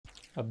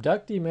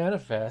Abductee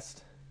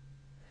manifest.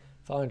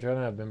 Following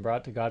children have been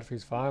brought to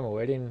Godfrey's farm,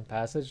 awaiting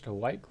passage to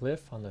White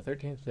Cliff on the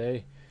 13th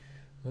day.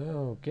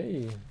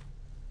 Okay.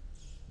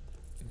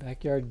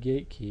 Backyard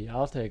gate key.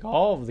 I'll take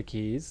all of the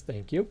keys.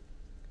 Thank you.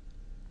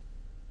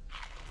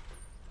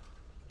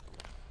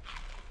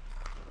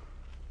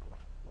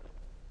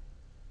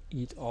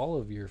 Eat all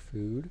of your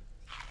food.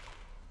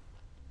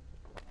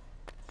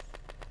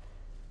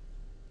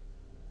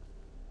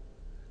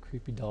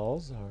 Creepy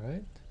dolls.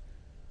 Alright.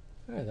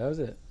 Alright, that was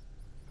it.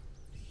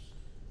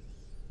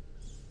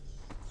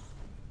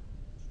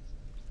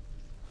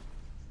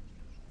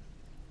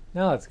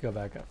 Now let's go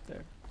back up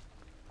there.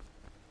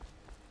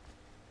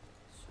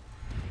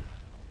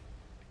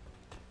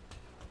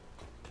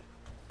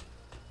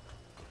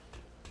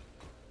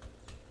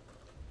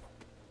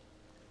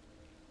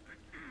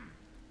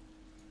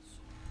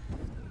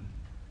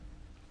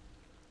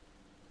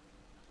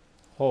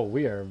 Oh,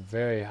 we are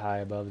very high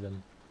above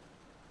them.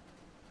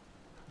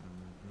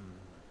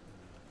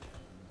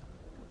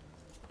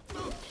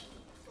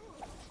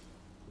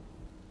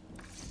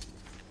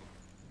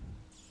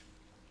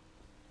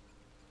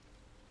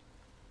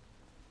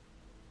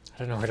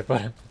 I don't know where to put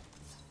him.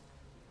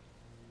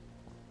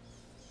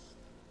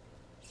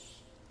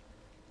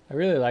 I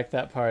really like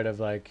that part of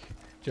like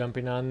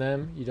jumping on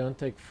them. You don't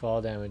take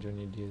fall damage when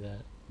you do that.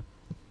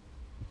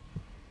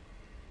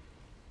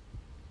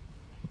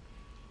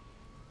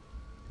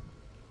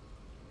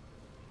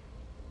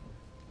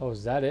 Oh,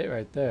 is that it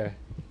right there?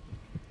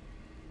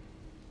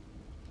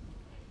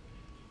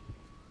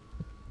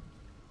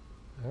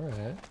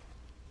 Alright.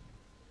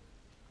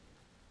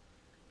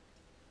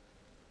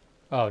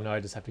 Oh, no, I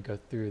just have to go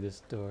through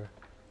this door.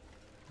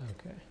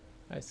 Okay,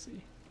 I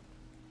see.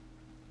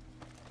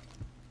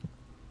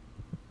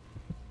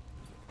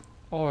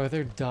 Oh, are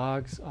there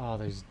dogs? Oh,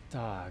 there's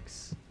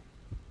dogs.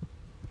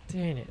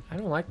 Dang it, I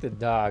don't like the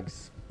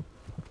dogs.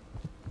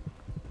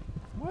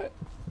 What?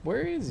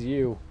 Where is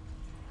you?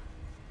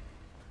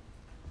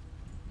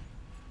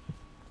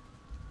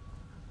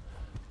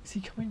 Is he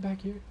coming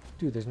back here?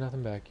 Dude, there's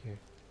nothing back here.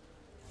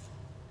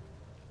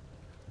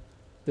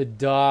 The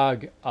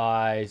dog,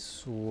 I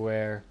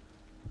swear.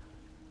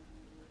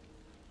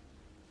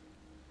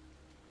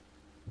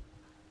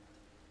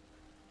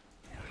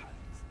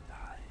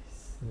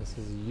 Nice. This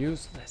is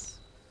useless.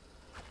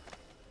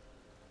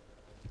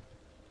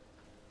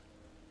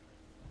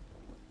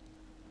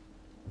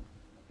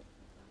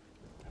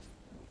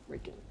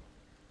 Freaking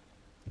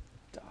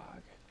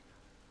dog.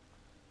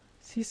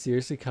 Is he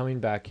seriously coming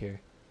back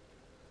here?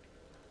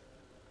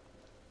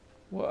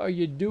 What are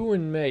you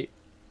doing, mate?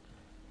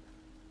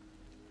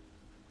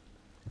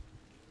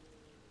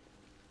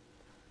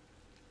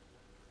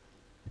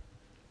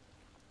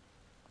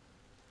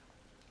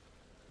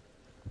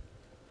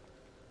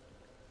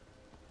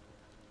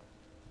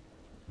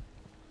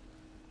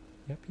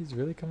 Yep, he's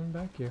really coming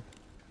back here.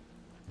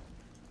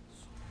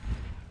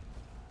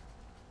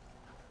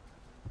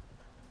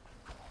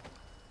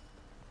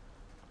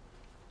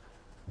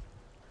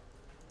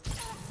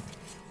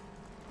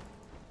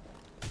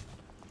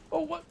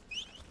 Oh, what?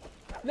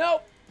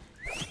 No!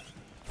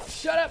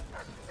 Shut up!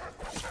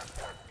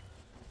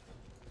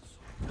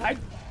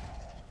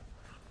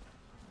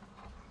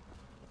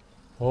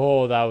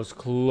 Oh, that was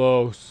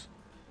close.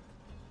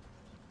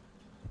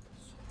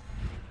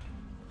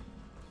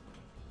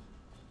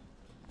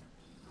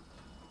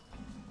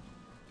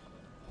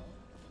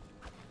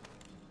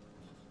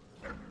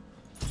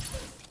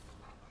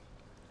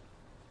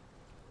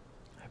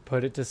 I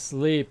put it to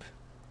sleep.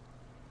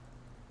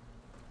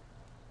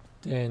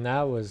 Dang,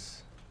 that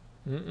was...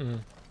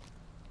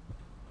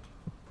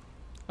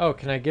 Oh,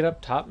 can I get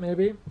up top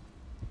maybe?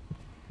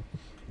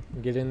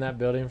 Get in that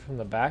building from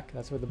the back?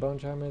 That's where the bone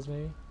charm is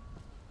maybe?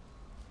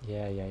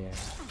 Yeah.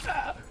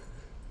 Ah!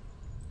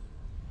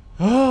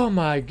 Oh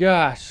my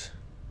gosh.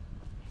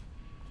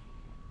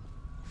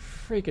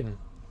 Freaking.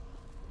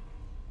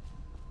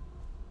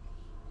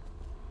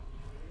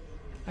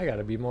 I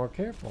gotta be more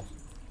careful.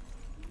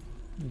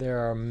 There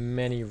are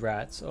many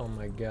rats. Oh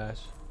my gosh.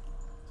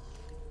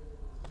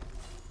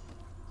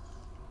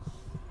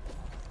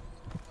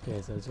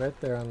 Okay, so it's right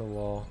there on the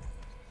wall.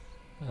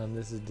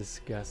 This is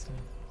disgusting.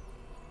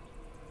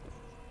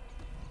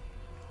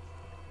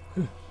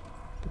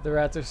 But the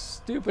rats are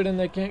stupid and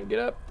they can't get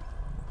up.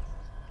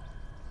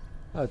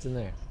 Oh, it's in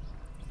there.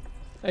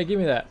 Hey, give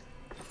me that.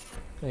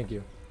 Thank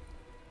you.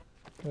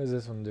 What does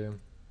this one do?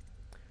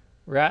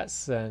 Rat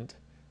scent.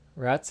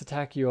 Rats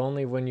attack you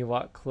only when you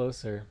walk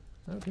closer.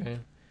 Okay.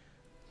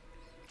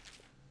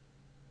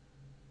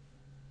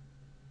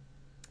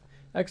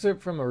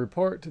 Excerpt from a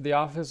report to the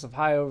office of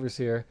High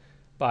Overseer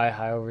by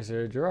High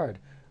Overseer Gerard.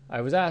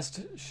 I was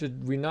asked,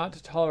 should we not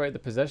tolerate the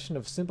possession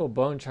of simple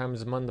bone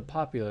charms among the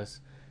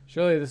populace?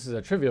 Surely this is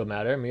a trivial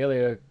matter, merely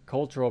a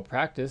cultural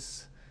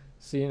practice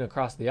seen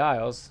across the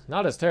Isles,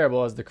 not as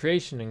terrible as the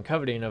creation and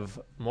coveting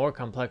of more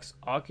complex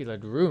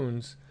oculid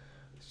runes.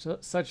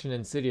 Such an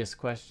insidious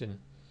question.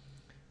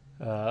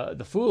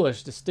 The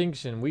foolish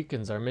distinction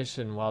weakens our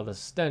mission while the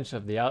stench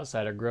of the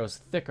outsider grows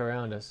thick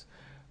around us.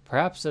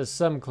 Perhaps, as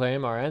some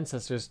claim, our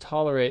ancestors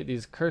tolerate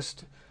these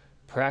cursed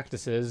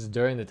practices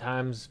during the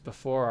times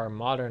before our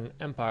modern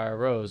empire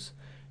arose,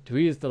 to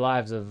ease the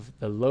lives of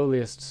the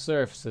lowliest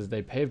serfs as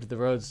they paved the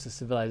roads to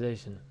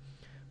civilization.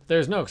 But there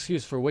is no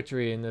excuse for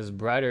witchery in this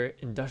brighter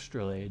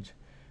industrial age.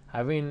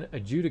 Having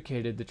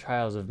adjudicated the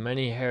trials of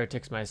many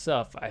heretics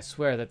myself, I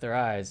swear that their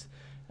eyes,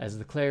 as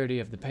the clarity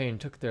of the pain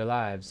took their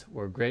lives,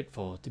 were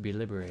grateful to be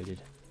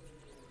liberated.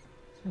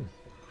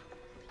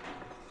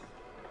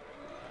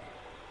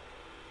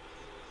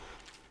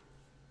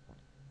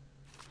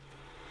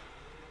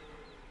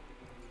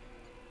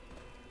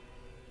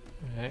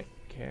 Alright,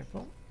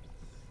 careful.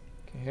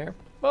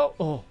 Careful.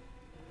 Oh!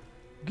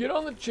 Get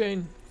on the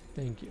chain.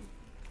 Thank you.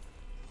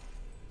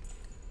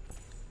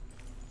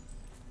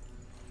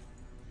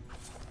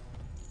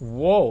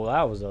 Whoa,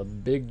 that was a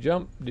big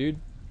jump, dude.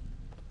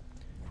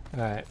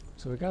 Alright,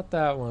 so we got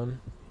that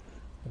one.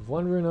 We have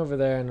one rune over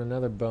there and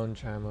another bone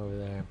charm over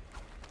there.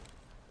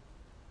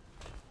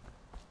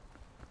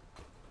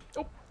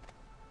 Oh!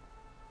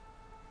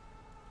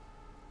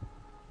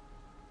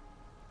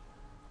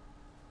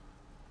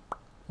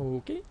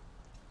 Okay.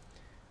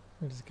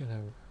 We're just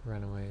gonna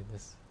run away.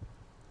 There's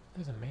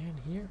a man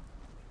here?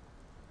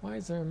 Why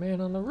is there a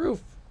man on the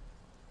roof?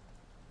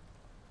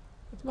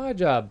 It's my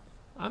job.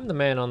 I'm the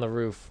man on the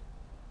roof.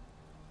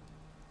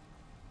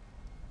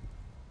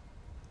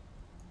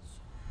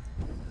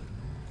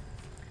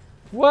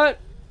 What?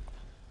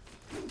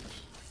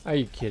 Are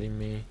you kidding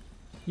me?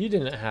 You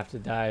didn't have to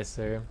die,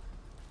 sir.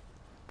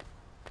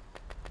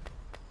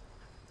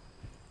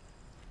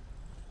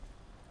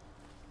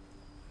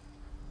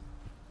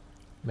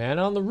 Man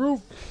on the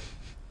roof.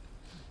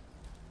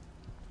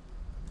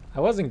 I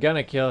wasn't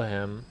gonna kill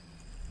him,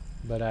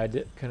 but I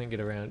couldn't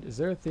get around. Is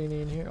there a Athene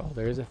in here? Oh,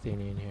 there is a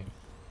Athene in here.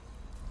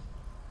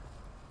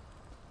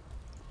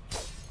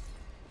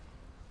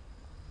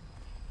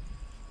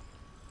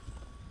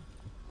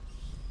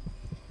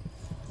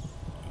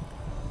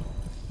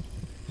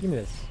 Give me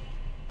this.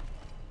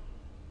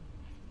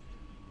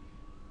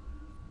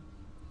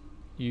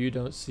 You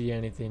don't see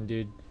anything,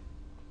 dude.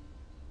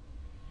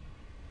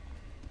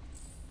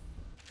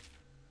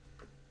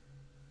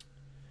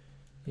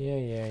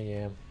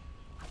 Yeah.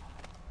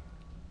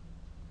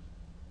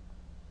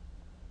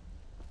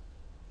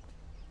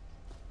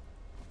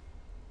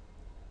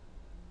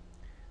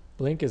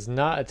 Blink is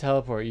not a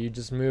teleport. You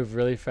just move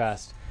really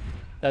fast.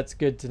 That's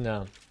good to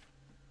know.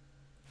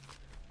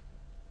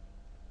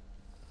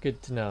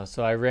 Good to know.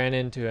 So I ran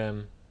into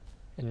him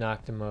and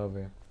knocked him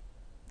over.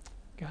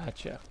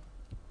 Gotcha.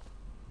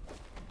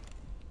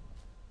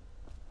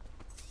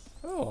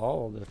 Oh,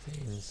 all the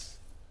things.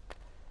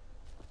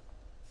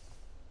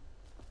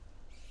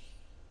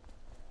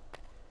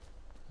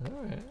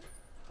 Alright.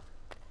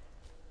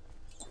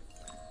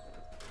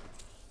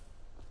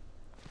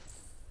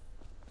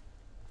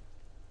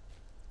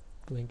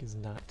 Blink is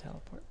not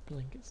teleport.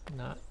 Blink is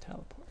not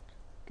teleport.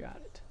 Got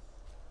it.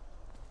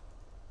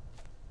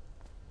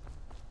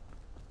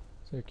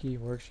 Is there a key?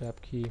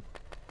 Workshop key.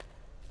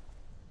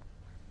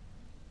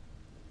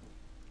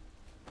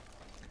 I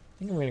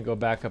think I'm going to go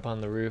back up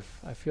on the roof.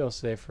 I feel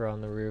safer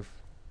on the roof.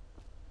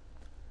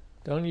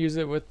 Don't use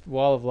it with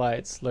wall of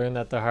lights. Learn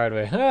that the hard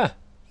way. Ha!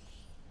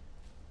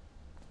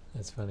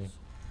 That's funny.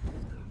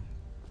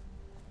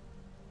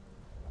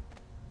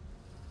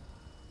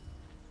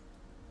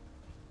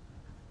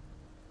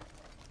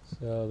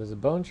 So there's a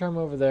bone charm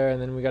over there,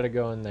 and then we got to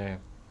go in there.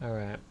 All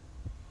right.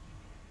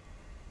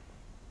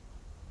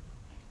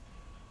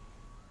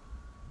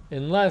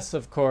 Unless,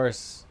 of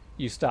course,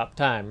 you stop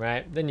time,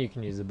 right? Then you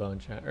can use the bone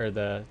charm or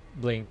the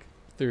blink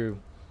through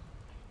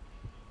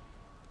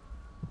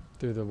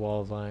the wall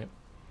of light.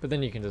 But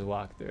then you can just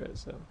walk through it.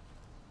 So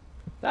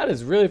that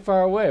is really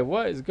far away.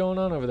 What is going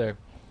on over there?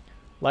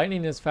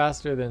 Lightning is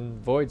faster than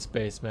void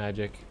space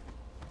magic.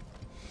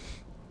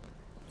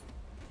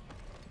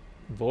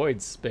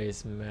 Void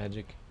space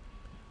magic.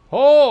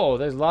 Oh,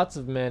 there's lots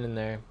of men in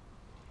there.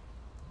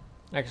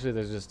 Actually,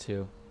 there's just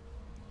two.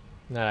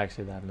 Not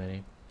actually that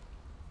many.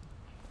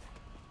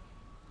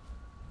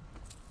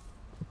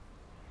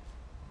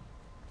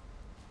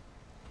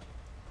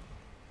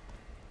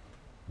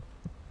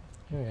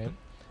 Alright.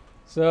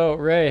 So,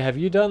 Ray, have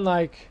you done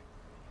like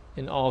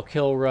an all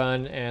kill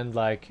run and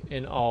like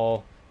an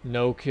all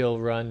no kill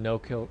run,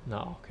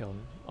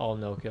 all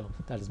no kill?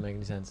 That doesn't make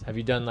any sense. Have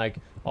you done like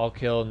all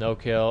kill, no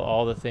kill,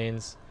 all the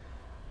things?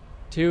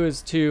 2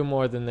 is 2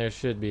 more than there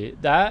should be.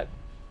 That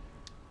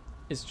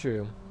is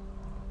true.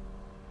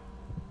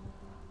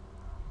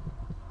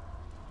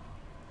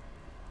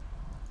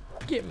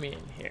 Get me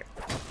in here.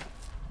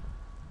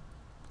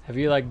 Have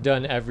you like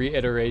done every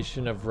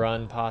iteration of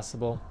run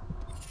possible?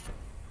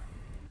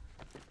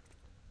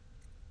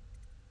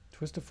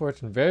 Twist of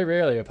Fortune. Very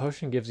rarely a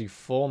potion gives you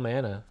full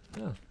mana.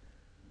 Oh.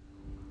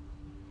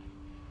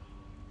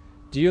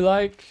 Do you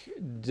like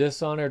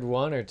Dishonored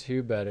 1 or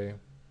 2 better?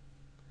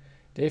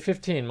 Day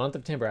 15, Month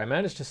of Timber. I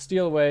managed to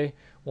steal away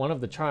one of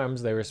the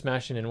charms they were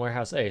smashing in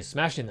Warehouse A.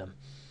 Smashing them.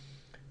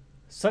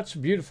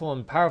 Such beautiful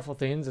and powerful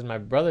things, and my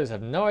brothers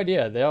have no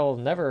idea. They'll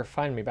never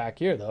find me back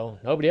here, though.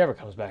 Nobody ever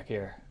comes back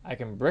here. I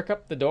can brick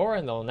up the door,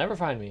 and they'll never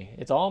find me.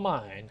 It's all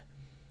mine.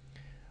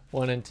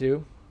 1 and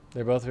 2.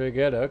 They're both really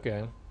good?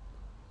 Okay.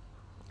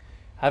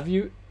 Have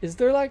you... Is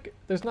there, like...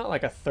 There's not,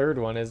 like, a third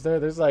one, is there?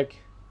 There's, like...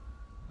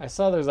 I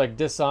saw there's, like,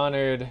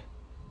 Dishonored...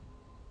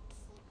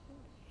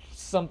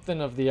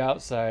 Something of the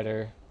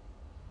Outsider.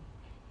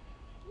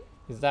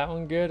 Is that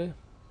one good?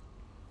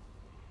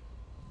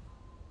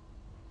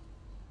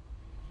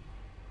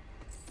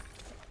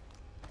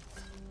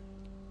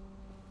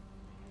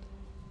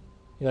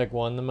 You like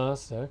won the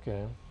most?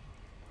 Okay.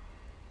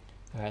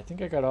 Alright, I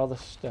think I got all the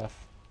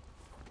stuff.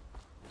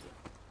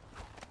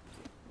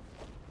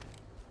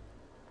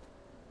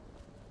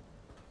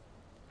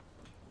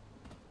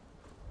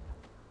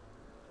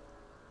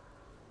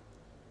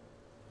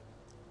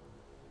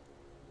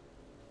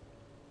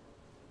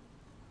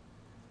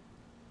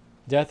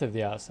 Death of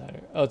the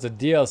Outsider. Oh, it's a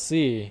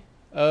DLC.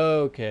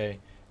 Okay.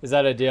 Is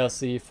that a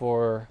DLC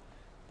for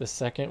the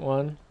second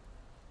one?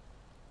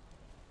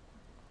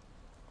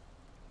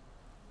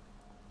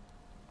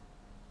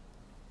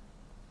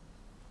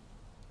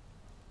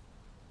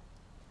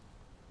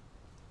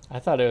 I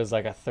thought it was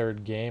like a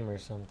third game or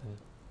something.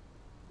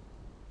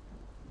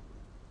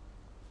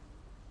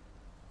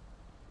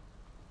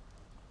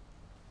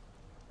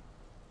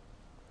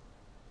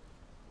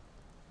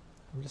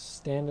 I'm just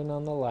standing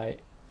on the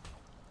light.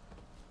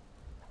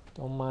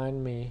 Don't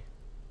mind me.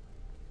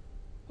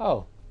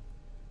 Oh.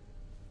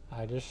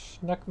 I just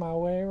snuck my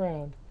way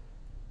around.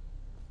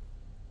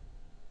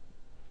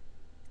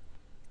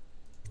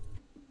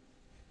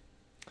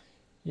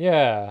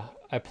 Yeah,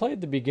 I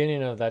played the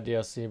beginning of that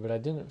DLC, but I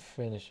didn't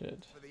finish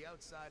it. For the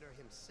outsider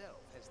himself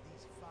has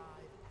these 5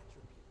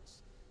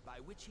 attributes by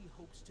which he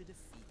hopes to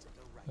defeat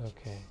the righteous.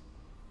 Okay.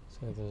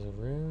 So there's a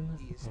rune.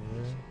 He is A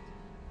rune. patient,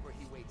 for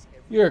he waits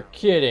every You're hour.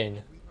 kidding.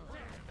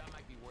 That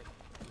might be worth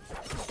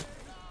it.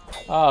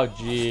 Oh,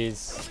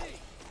 jeez.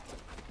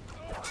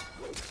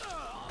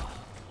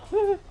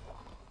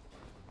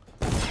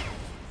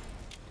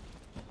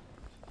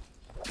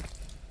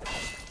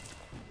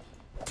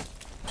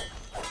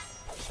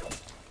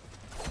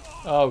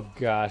 Oh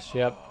gosh,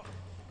 yep.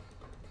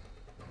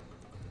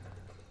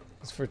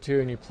 It's for 2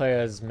 and you play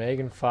as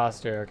Megan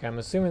Foster. Okay, I'm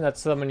assuming that's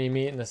someone you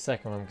meet in the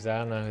second one because I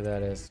don't know who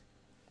that is.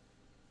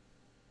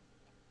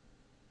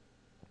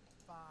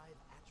 5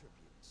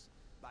 attributes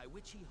by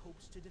which he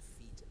hopes to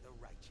defeat the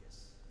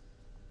righteous.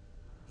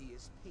 He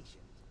is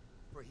patient,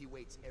 for he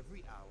waits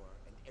every hour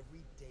and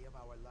every day of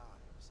our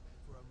lives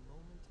for a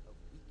moment of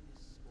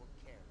weakness or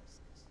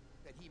carelessness,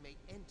 that he may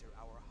enter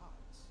our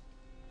hearts.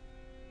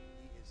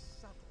 He is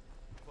subtle,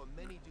 for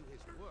many do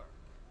his work.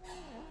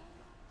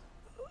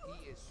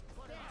 He is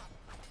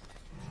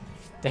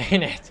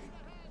Dang it.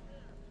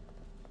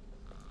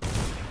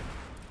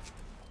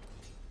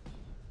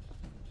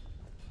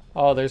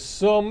 Oh, there's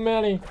so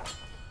many.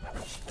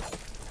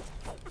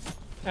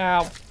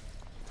 Ow.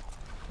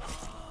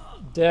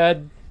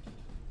 Dead.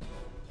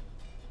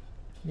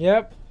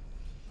 Yep.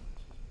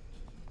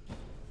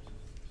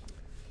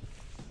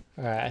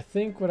 Alright, I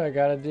think what I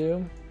gotta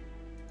do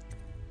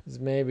is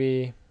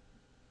maybe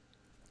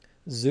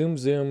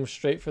zoom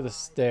straight for the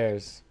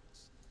stairs.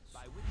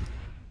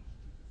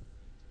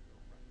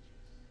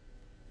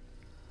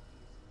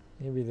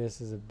 Maybe this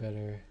is a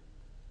better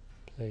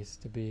place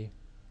to be.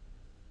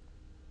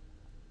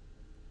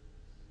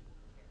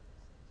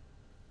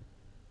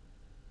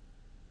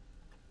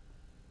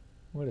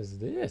 What is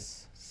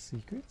this?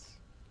 Secrets?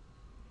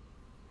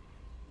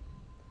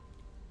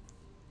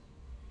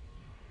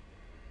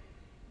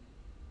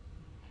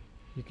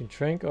 You can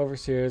trank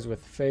overseers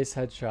with face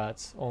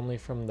headshots only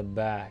from the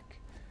back.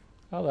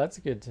 Oh, that's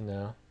good to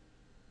know.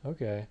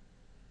 Okay.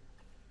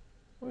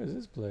 What is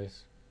this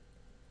place?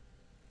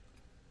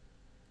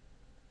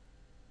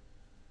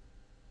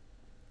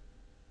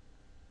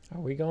 Are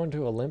we going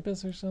to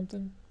Olympus or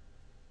something?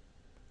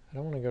 I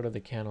don't want to go to the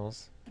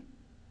kennels.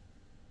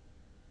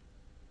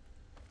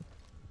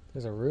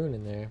 There's a rune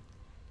in there.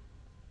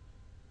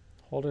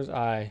 Holder's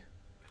eye.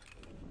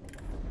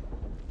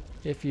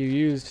 If you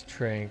used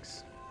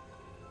tranks.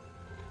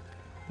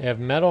 They have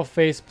metal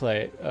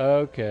faceplate.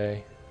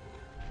 Okay.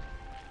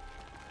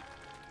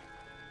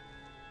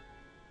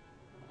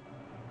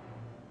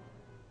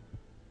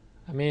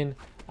 I mean,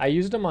 I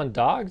used them on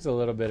dogs a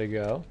little bit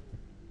ago.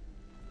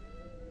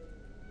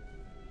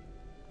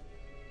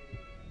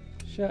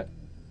 Shut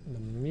the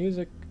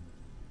music.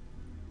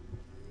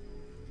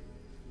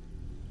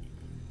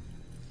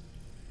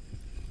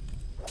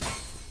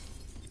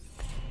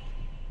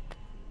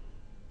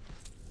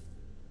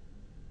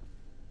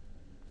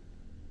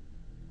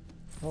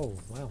 Oh,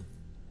 wow.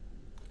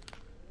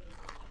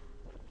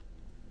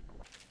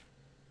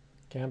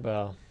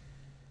 Campbell.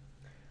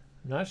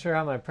 I'm not sure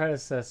how my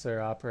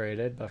predecessor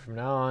operated, but from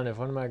now on, if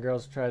one of my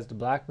girls tries to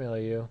blackmail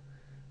you...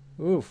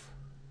 Oof.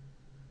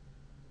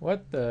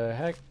 What the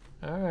heck?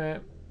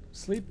 Alright.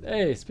 Sleep...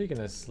 Hey, speaking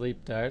of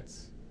sleep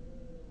darts.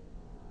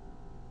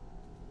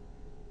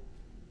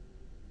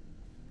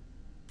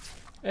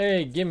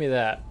 Hey, give me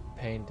that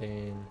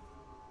painting.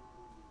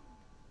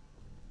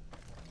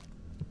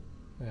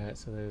 Alright,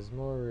 so there's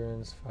more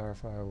ruins far,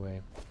 far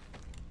away.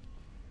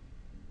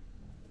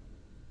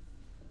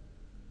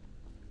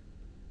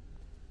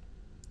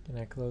 Can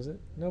I close it?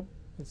 Nope,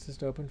 it's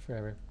just open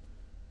forever.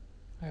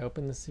 I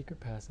open the secret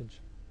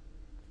passage.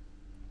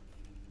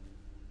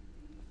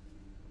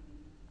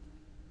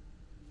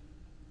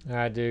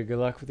 Alright, dude, good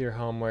luck with your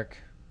homework.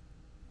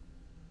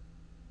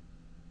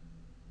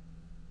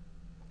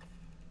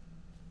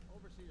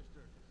 Overseer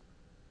Sturgis,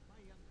 my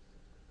younger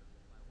sister lives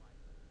with my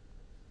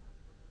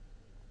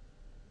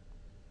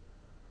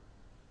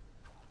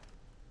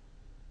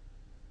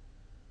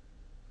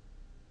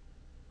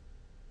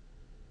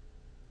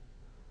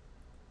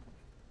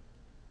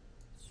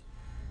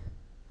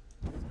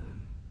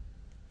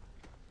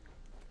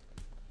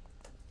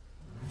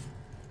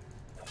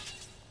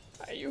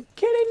wife. Are you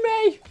kidding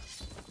me?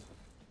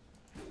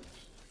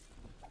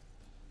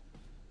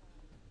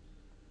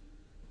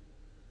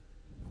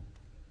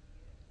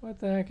 What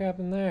the heck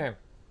happened there?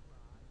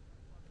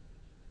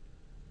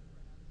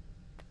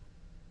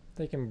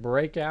 They can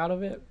break out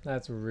of it?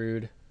 That's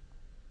rude.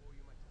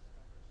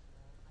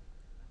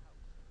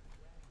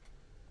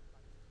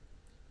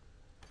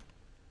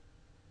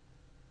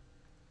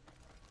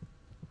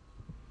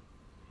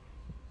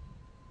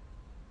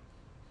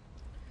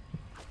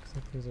 Looks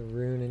like there's a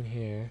rune in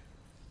here.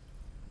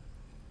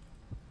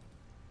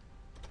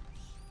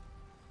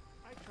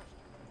 I trust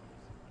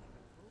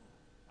you.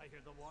 I hear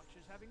the watch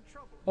is having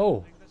trouble Oh.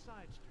 holding the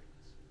side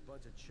streets.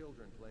 Bunch of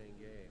children playing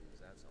games,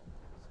 that's all.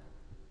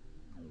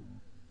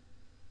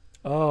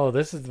 Oh,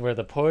 this is where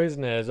the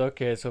poison is.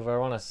 Okay, so if I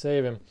want to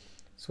save him,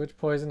 switch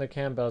poison to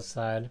Campbell's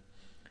side,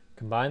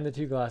 combine the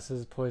two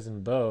glasses,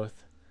 poison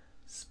both,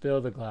 spill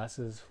the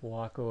glasses,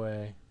 walk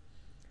away.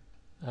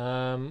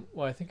 Well,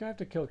 I think I have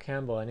to kill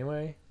Campbell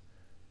anyway,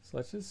 so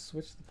let's just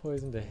switch the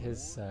poison to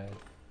his side.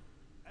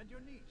 And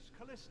your niece,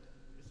 Callista,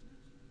 isn't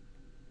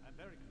it? I'm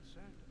very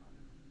concerned about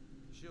her.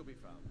 She'll be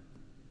found.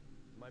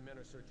 My men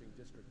are searching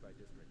district by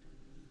district.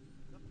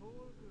 The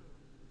poor girl.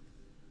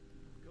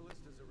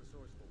 Callista's a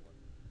resourceful one.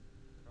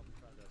 Probably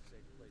found a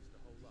safe place to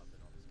hole up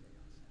in all this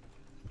chaos.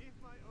 If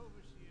my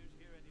overseers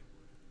hear any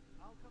word,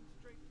 I'll come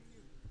straight to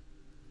you.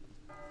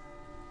 Time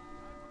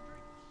for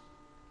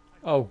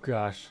drinks. Oh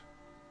gosh.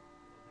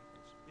 Will make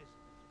this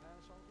business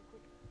pass all the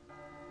quicker.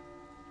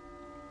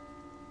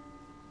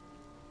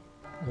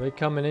 Are they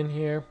coming in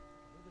here?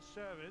 Well, the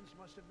servants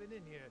must have been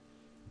in here.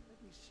 Let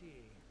me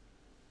see.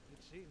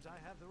 It seems I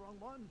have the wrong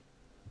one.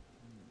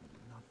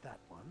 Not that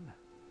one.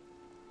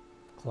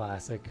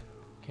 Classic.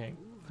 Can't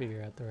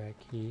figure out the right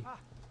key. Ah,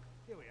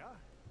 here we are.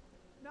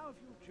 Now if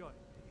you'll join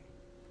me.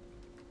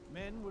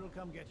 Men will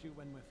come get you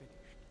when we're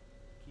finished.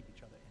 Keep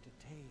each other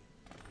entertained.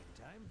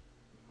 Meantime.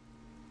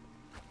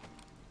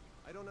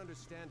 I don't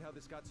understand how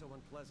this got so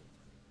unpleasant.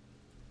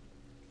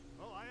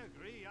 Oh, I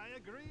agree, I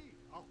agree.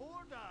 A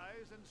whore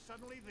dies and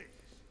suddenly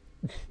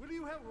this. Will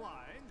you have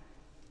wine?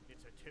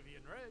 It's a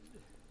Tivian red.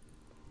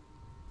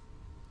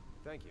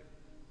 Thank you.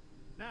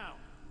 Now,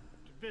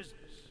 to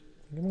business.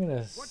 I'm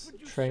gonna What would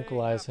you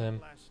tranquilize say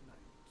happened him. last night?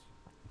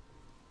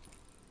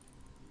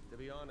 To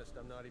be honest,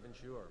 I'm not even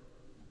sure.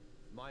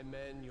 My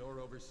men, your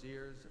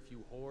overseers, a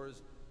few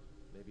whores,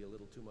 maybe a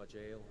little too much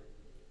ale.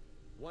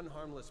 One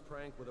harmless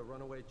prank with a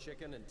runaway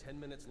chicken, and 10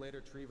 minutes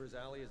later, Trevor's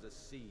Alley is a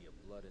sea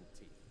of blood and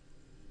teeth.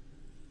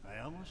 I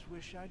almost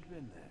wish I'd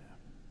been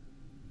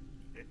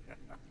there.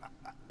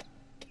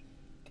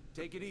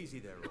 Take it easy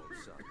there,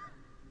 old son.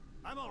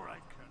 I'm all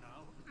right,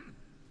 Colonel.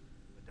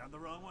 But down the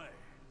wrong way.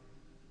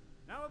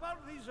 Now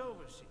about these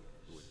overseers.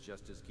 Who is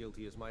just as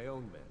guilty as my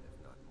own men,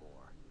 if not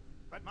more.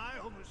 But my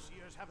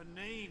overseers have a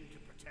name to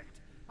protect.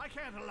 I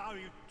can't allow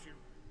you to...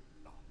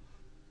 No.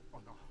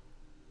 Oh, no.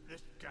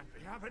 This can't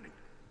be happening.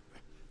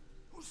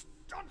 Who's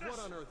done this? What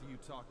on earth are you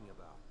talking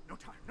about? No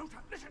time, no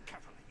time. Listen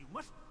carefully. You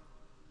must...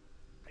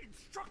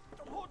 instruct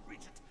the Lord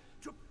Regent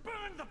to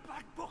burn the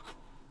Black Book.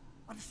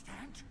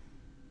 Understand?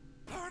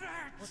 Burn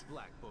it! What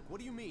Black Book? What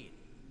do you mean?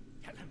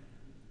 Tell him.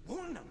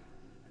 Warn them.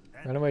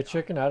 And then Runaway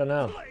chicken? I don't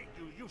know. Plague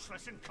you,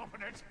 useless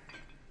incompetent.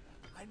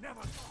 I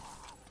never saw...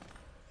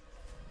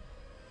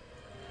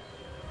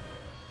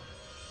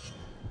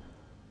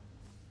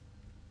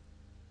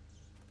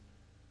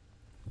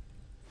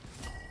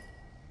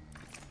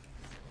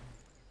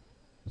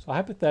 So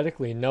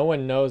hypothetically, no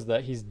one knows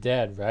that he's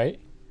dead, right?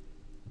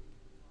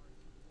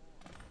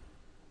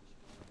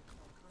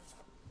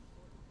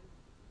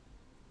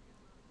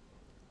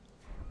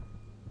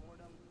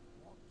 Boredom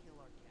won't kill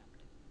our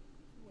captain.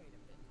 Wait a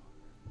bit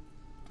longer.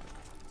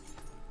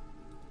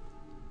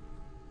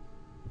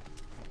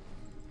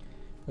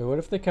 Wait, what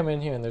if they come in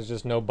here and there's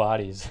just no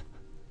bodies?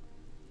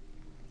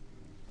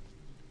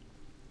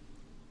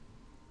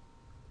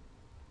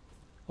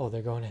 Oh,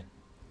 they're going in.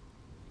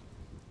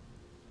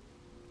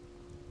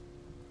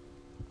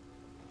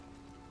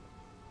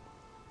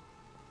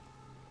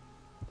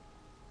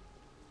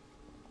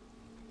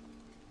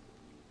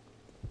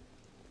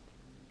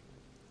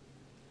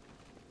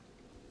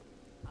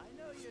 I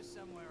know you're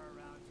somewhere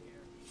around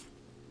here.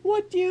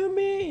 What do you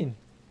mean?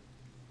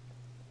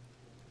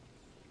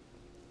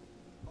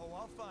 Oh,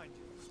 I'll find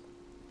you.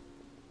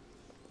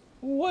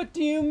 What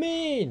do you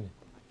mean?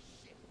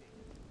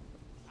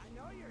 I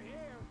know you're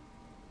here.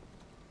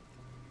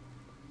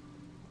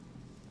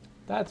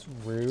 That's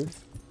rude.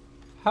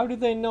 How do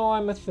they know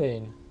I'm a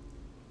thing?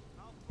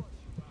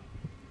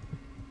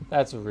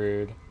 That's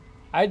rude.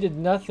 I did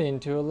nothing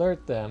to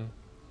alert them.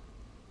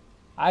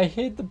 I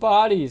hid the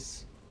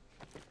bodies.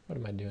 What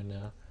am I doing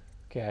now?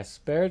 Okay, I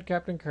spared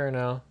Captain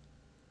Curnow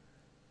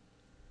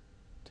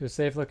to a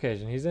safe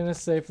location. He's in a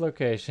safe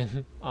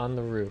location on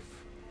the roof.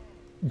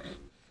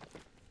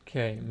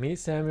 Okay, meet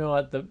Samuel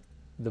at the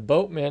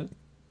boatman,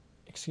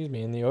 excuse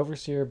me, in the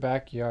overseer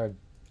backyard.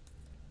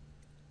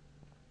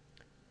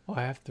 Oh,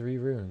 I have 3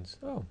 runes.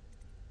 Oh.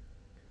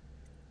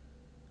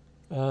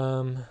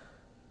 I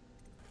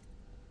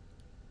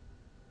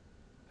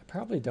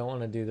probably don't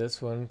want to do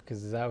this one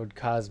because that would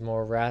cause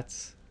more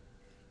rats.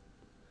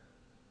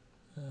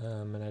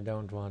 And I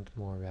don't want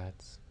more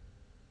rats.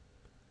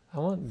 I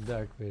want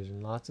dark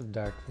vision, lots of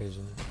dark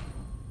vision.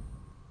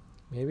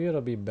 Maybe it'll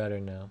be better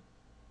now.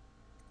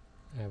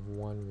 I have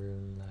 1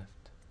 rune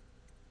left.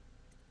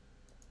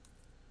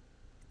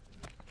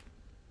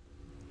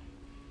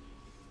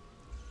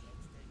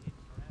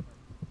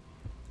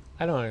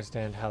 I don't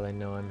understand how they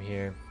know I'm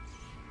here.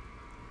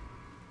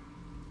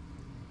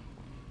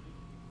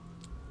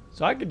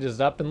 So I could just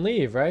up and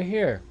leave right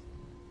here.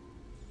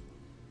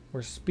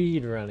 We're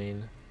speed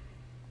running,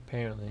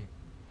 apparently.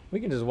 We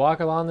can just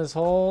walk along this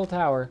whole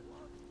tower.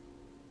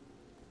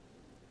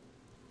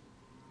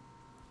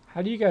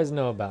 How do you guys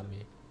know about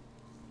me?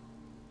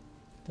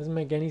 Doesn't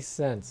make any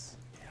sense.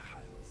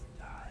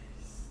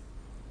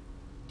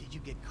 Did you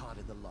get caught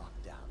in the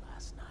lockdown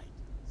last night?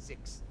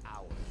 6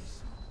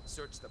 hours.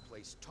 Searched the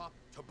place top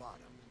to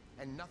bottom.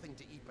 And nothing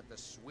to eat but the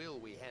swill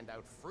we hand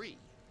out free.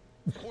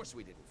 Of course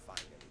we didn't find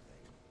anything.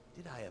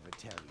 Did I ever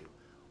tell you,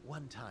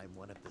 one time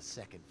one of the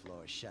second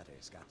floor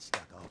shutters got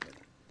stuck open,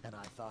 and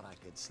I thought I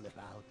could slip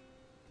out?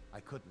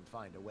 I couldn't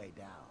find a way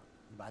down,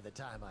 and by the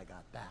time I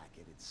got back,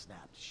 it had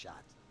snapped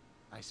shut.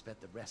 I spent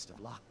the rest of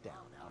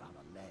lockdown out on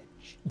a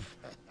ledge.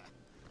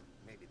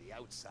 Maybe the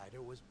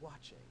outsider was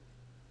watching.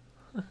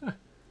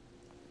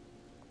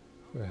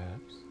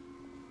 Perhaps.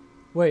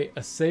 Wait,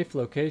 a safe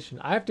location.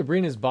 I have to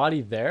bring his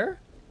body there?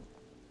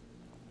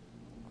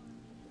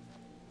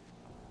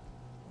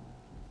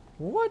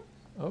 What?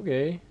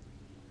 Okay.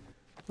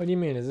 What do you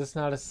mean? Is this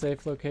not a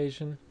safe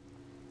location?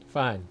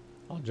 Fine.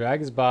 I'll drag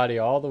his body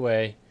all the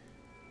way.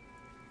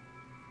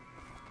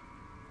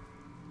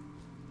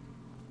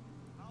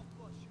 I'll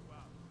flush you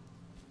out.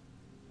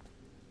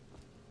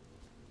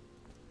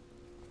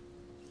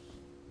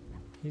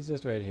 He's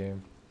just right here.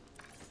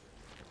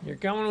 You're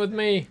coming with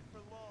me,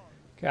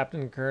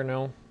 Captain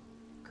Colonel.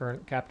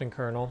 Captain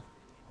Colonel.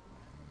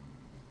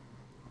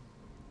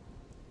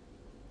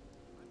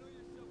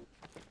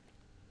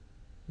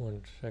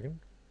 One second.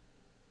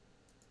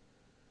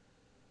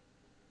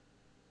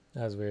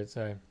 That was weird,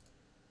 sorry.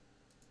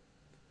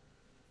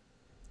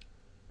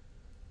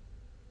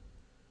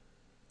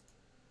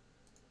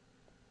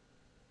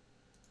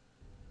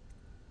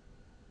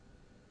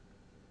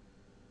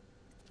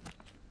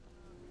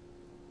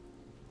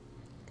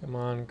 Come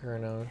on,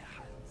 Colonel.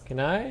 Can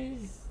I?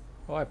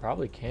 Oh, I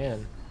probably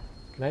can.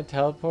 Can I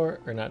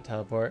teleport? Or not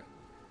teleport?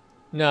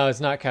 No, it's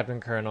not Captain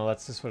Colonel.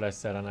 That's just what I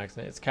said on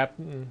accident. It's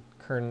Captain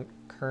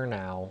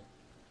Colonel.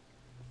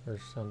 Or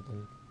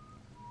something.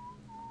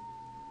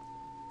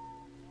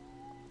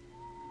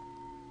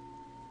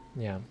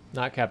 Yeah,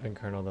 not Captain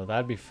Colonel though.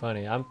 That'd be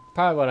funny. I'm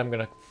probably what I'm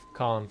gonna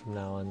call him from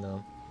now on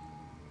though.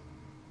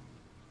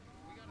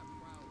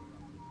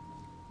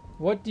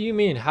 What do you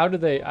mean? How do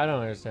they? I don't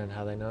understand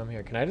how they know I'm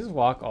here. Can I just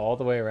walk all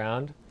the way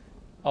around?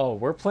 Oh,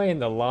 we're playing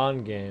the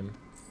lawn game.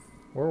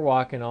 We're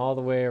walking all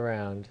the way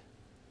around.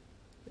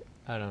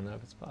 I don't know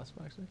if it's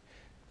possible actually.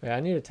 Wait, I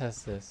need to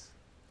test this.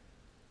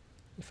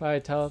 If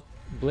I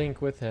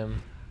blink with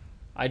him,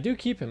 I do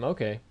keep him.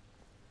 Okay.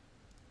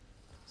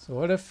 So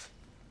what if?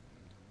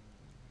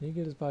 Can you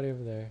get his body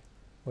over there?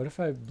 What if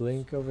I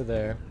blink over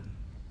there?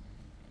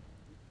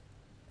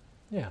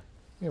 Yeah,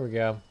 here we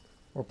go.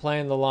 We're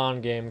playing the lawn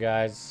game,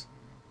 guys.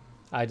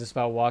 I just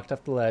about walked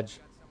off the ledge.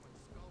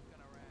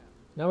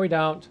 No, we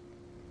don't.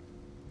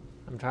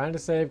 I'm trying to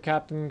save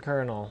Captain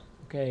Colonel.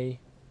 Okay.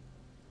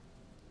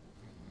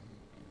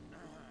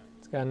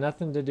 It's got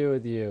nothing to do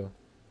with you.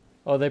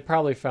 Oh, they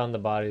probably found the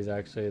bodies,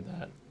 actually,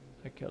 that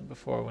I killed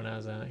before when I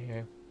was out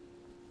here.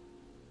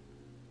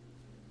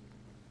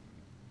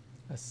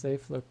 A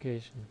safe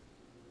location.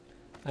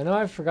 I know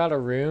I forgot a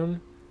rune,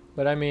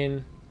 but I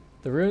mean,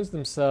 the runes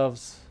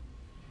themselves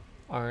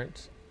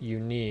aren't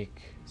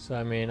unique. So,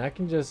 I mean, I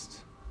can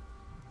just...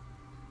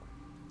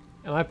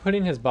 Am I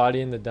putting his body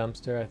in the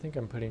dumpster? I think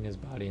I'm putting his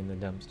body in the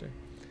dumpster.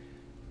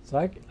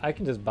 So I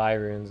can just buy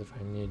runes if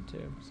I need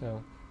to.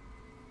 So,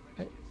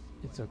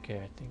 it's okay,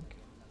 I think.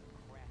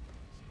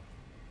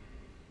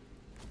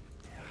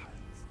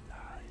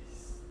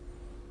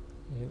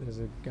 Yeah, there's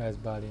a guy's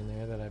body in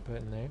there that I put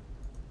in there.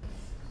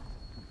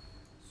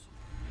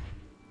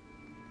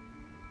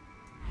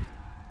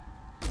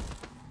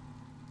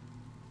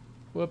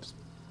 Whoops.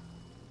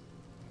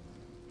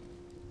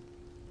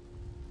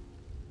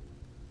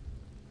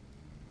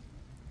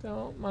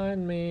 Don't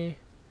mind me.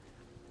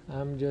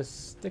 I'm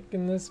just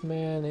sticking this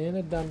man in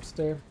a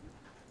dumpster.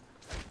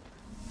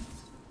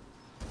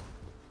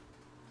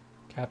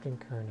 Captain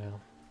Curnow.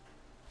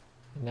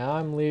 And now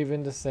I'm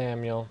leaving to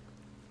Samuel.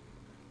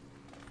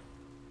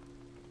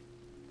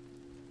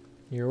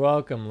 You're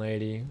welcome,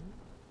 lady.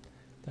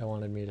 That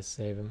wanted me to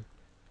save him.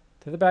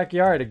 To the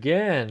backyard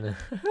again.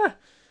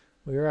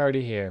 We were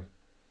already here.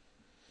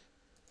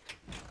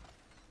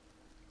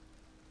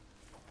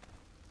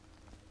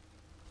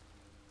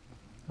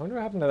 I wonder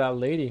what happened to that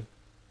lady.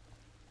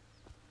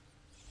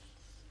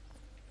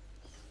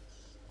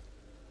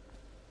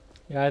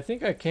 Yeah, I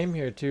think I came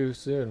here too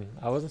soon.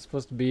 I wasn't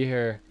supposed to be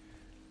here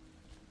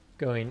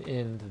going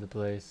into the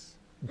place.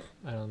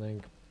 I don't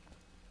think.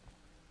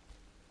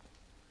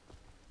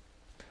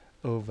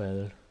 Oh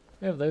well.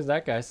 Yeah, there's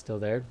that guy still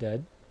there,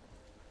 dead.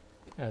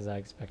 As I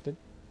expected.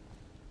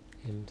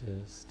 Him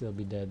to still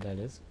be dead, that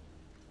is.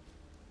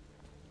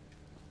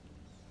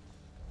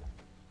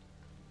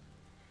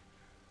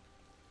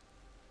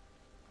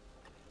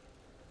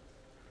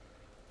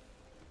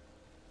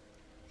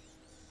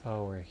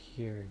 Oh, we're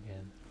here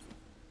again.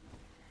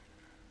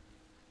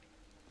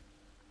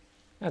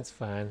 That's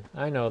fine.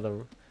 I know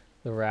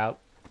the route.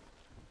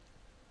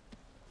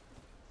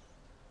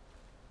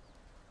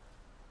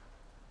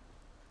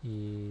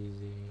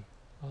 Easy.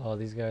 Oh,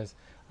 these guys.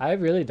 I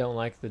really don't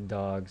like the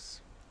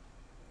dogs.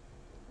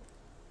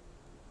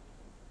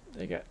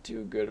 They got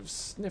too good of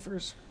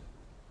sniffers.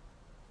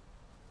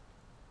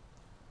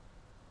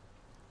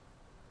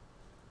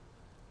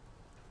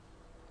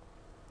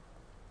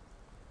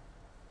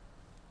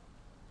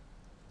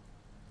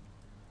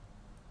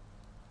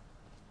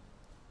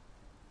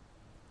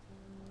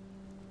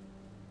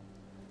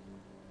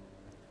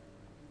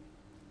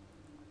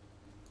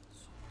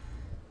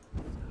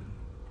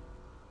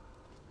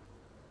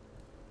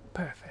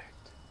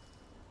 Perfect.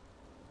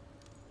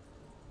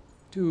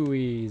 Too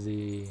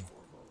easy.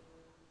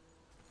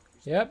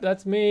 Yep,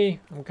 that's me.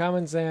 I'm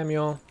coming,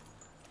 Samuel.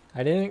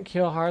 I didn't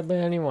kill hardly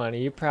anyone. Are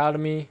you proud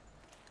of me?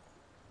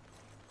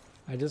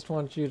 I just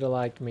want you to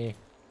like me.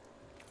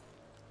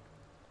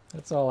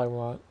 That's all I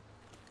want.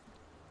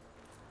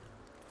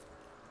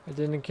 I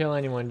didn't kill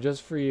anyone,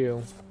 just for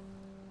you.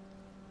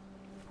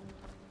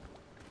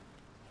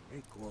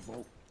 Hey,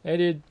 Corvo. Hey,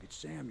 dude. It's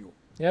Samuel.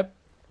 Yep.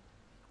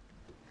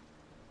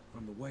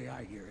 From the way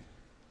I hear it,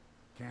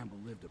 Campbell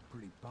lived a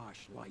pretty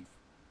posh life.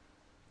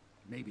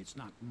 Maybe it's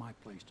not my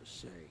place to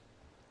say,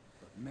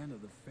 but men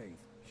of the faith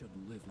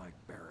shouldn't live like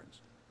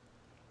barons.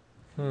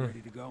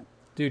 Ready to go?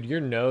 Dude, your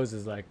nose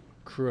is like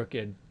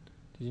crooked.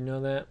 Did you know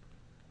that?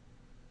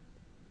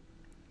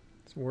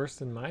 It's worse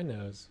than my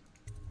nose.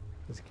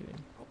 Just kidding.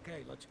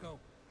 Okay, let's go.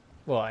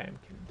 Well, I am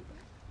kidding.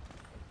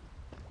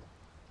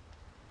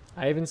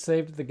 I even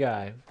saved the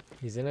guy.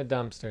 He's in a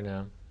dumpster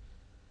now.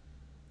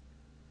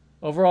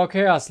 Overall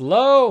chaos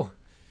low.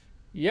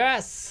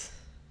 Yes.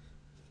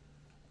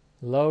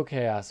 Low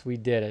chaos. We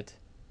did it.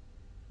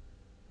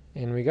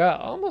 And we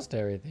got almost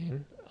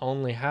everything.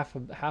 Only half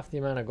the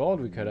amount of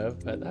gold we could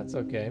have, but that's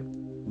okay.